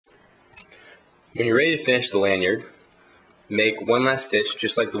When you're ready to finish the lanyard, make one last stitch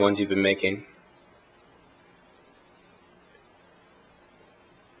just like the ones you've been making.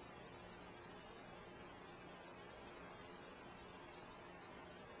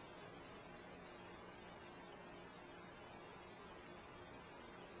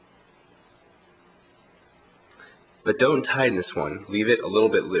 But don't tighten this one, leave it a little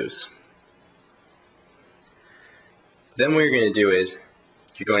bit loose. Then what you're going to do is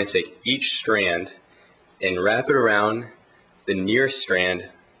you're going to take each strand and wrap it around the nearest strand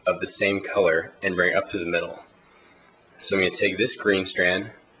of the same color and bring it up to the middle. So I'm going to take this green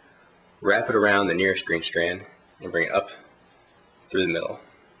strand, wrap it around the nearest green strand, and bring it up through the middle.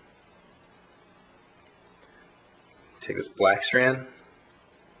 Take this black strand,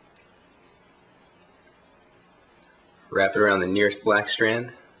 wrap it around the nearest black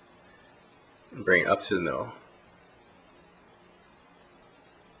strand, and bring it up through the middle.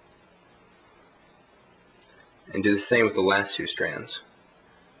 And do the same with the last two strands.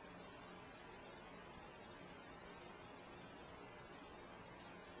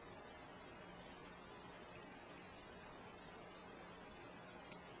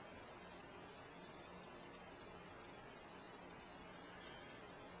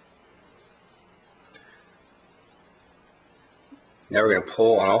 Now we're going to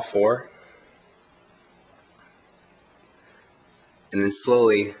pull on all four and then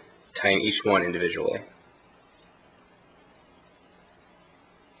slowly tighten each one individually.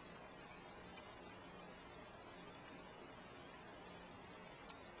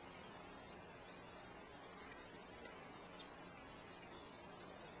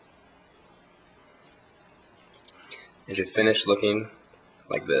 It should finish looking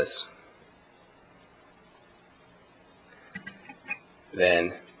like this.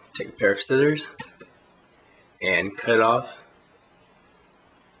 Then take a pair of scissors and cut it off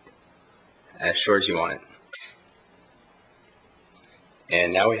as short as you want it.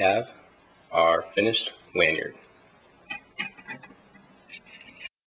 And now we have our finished lanyard.